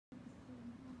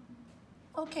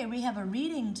Okay, we have a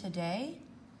reading today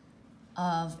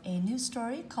of a new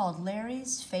story called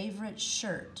Larry's Favorite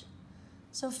Shirt.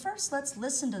 So first, let's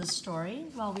listen to the story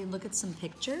while we look at some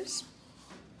pictures.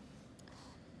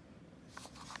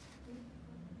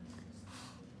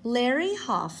 Larry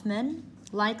Hoffman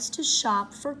likes to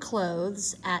shop for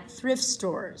clothes at thrift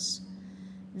stores.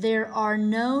 There are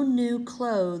no new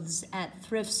clothes at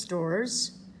thrift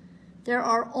stores. There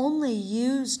are only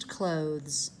used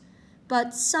clothes.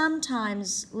 But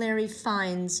sometimes Larry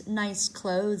finds nice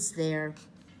clothes there.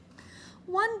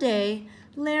 One day,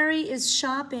 Larry is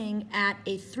shopping at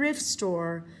a thrift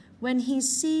store when he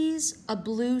sees a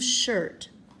blue shirt.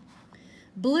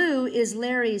 Blue is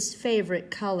Larry's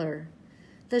favorite color.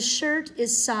 The shirt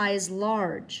is size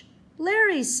large,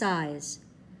 Larry's size.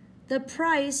 The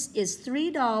price is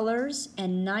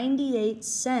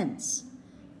 $3.98.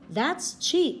 That's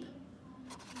cheap.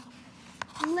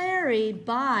 Larry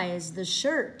buys the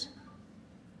shirt.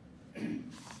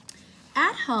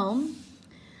 At home,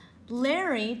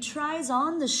 Larry tries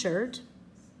on the shirt.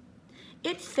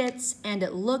 It fits and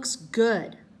it looks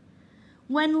good.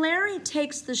 When Larry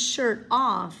takes the shirt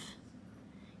off,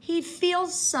 he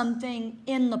feels something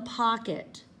in the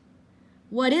pocket.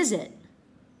 What is it?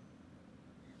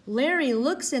 Larry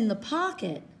looks in the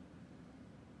pocket.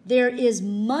 There is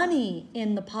money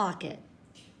in the pocket.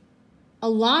 A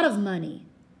lot of money.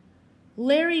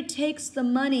 Larry takes the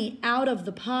money out of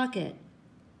the pocket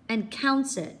and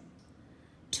counts it.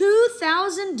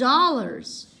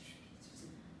 $2,000.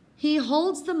 He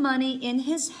holds the money in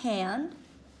his hand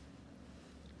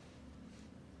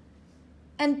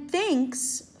and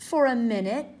thinks for a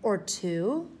minute or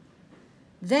two.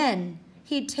 Then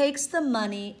he takes the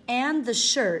money and the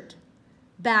shirt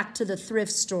back to the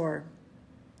thrift store.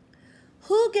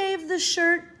 Who gave the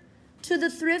shirt to the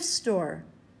thrift store?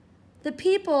 The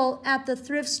people at the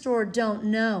thrift store don't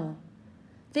know.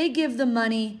 They give the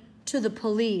money to the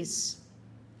police.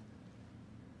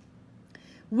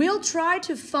 We'll try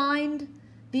to find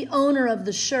the owner of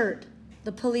the shirt,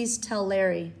 the police tell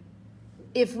Larry.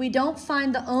 If we don't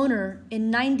find the owner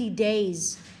in 90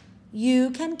 days,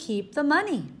 you can keep the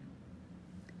money.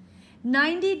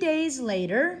 90 days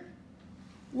later,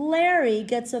 Larry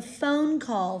gets a phone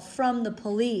call from the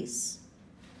police.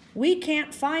 We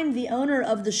can't find the owner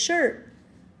of the shirt,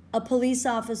 a police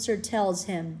officer tells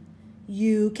him.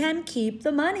 You can keep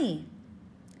the money.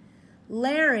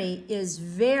 Larry is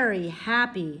very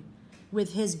happy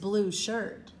with his blue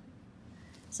shirt.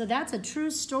 So that's a true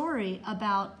story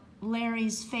about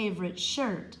Larry's favorite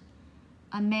shirt,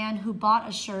 a man who bought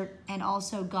a shirt and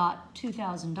also got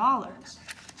 $2,000.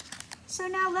 So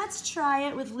now let's try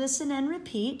it with listen and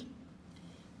repeat,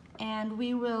 and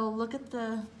we will look at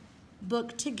the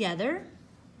book together.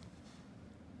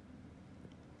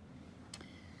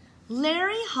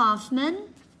 Larry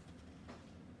Hoffman,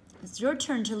 it's your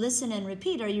turn to listen and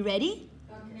repeat. Are you ready?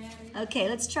 Okay,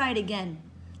 let's try it again.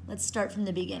 Let's start from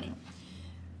the beginning.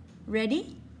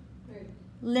 Ready?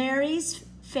 Larry's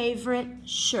favorite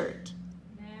shirt.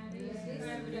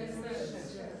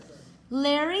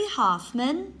 Larry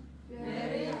Hoffman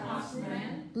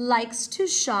likes to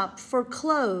shop for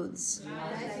clothes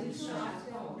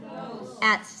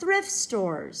at thrift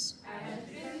stores.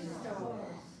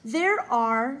 There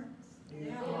are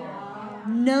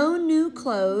no new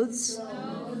clothes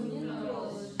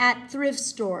at thrift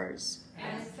stores.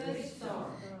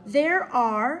 There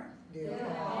are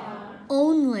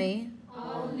only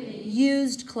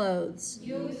used clothes.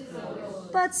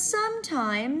 But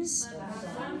sometimes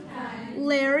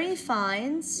Larry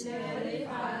finds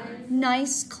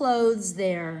nice clothes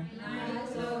there.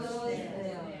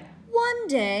 One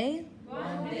day,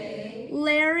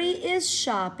 Larry is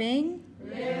shopping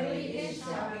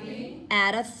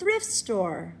at a thrift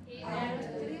store.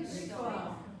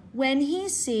 When he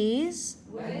sees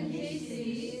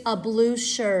a blue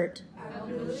shirt.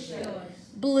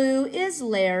 Blue is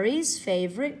Larry's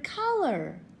favorite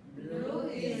color.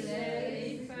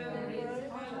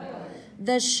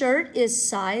 The shirt is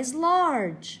size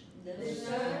large.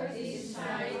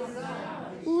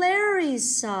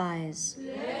 Larry's size.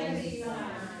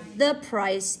 The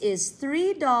price is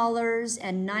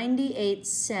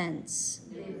 $3.98.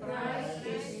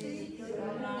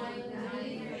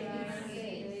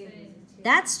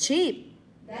 That's cheap.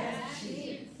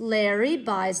 Larry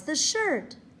buys the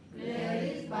shirt.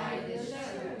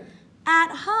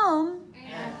 At home,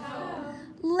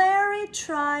 Larry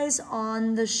tries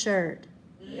on the shirt.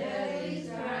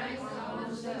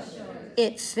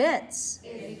 It fits.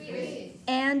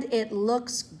 And it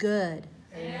looks good.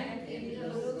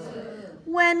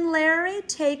 When Larry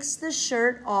takes the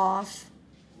shirt off,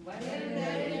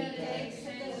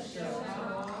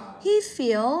 He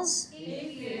feels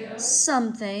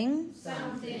something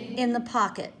in the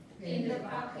pocket.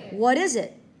 What is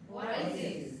it?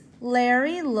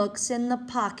 Larry looks in the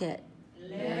pocket.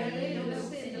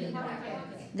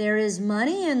 There is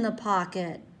money in the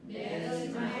pocket.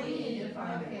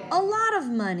 A lot of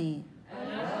money.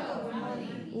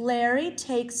 Larry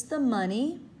takes the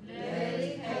money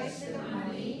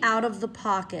out of the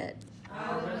pocket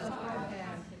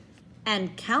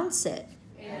and counts it.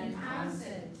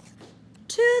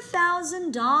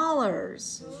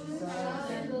 $2,000.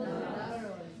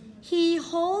 He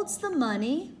holds the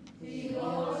money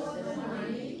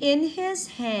in his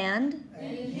hand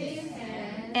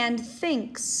and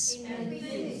thinks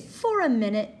for a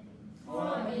minute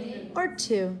or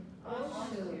two.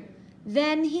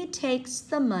 Then he takes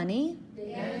the money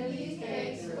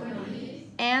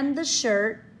and the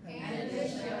shirt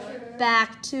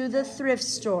back to the thrift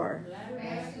store.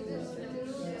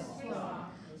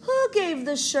 Who gave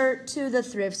the shirt to the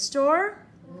thrift store?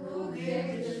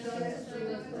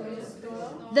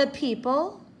 The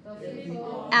people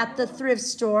at the thrift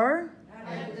store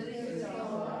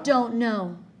don't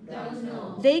know.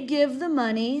 They give the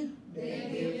money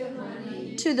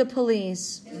to the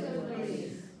police.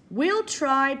 We'll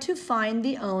try to find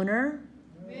the owner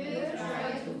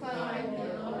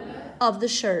of the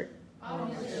shirt.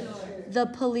 The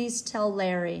police tell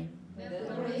Larry.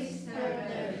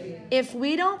 If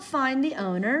we don't find the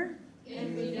owner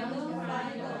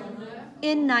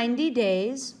in 90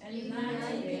 days,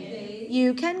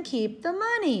 you can keep the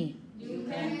money.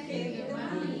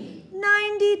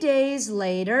 90 days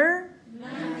later,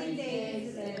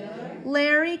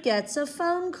 Larry gets a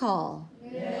phone call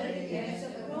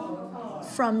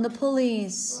from the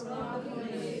police.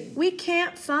 We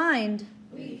can't find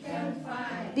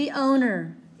the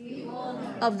owner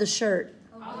of the shirt.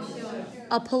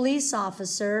 A police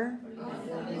officer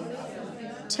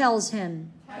tells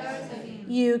him,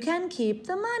 you can keep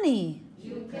the money.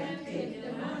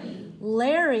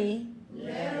 Larry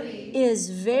is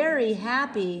very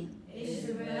happy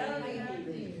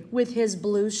with his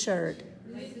blue shirt.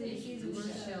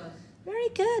 Very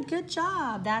good. Good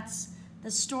job. That's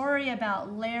the story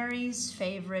about Larry's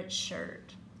favorite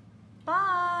shirt.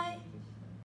 Bye.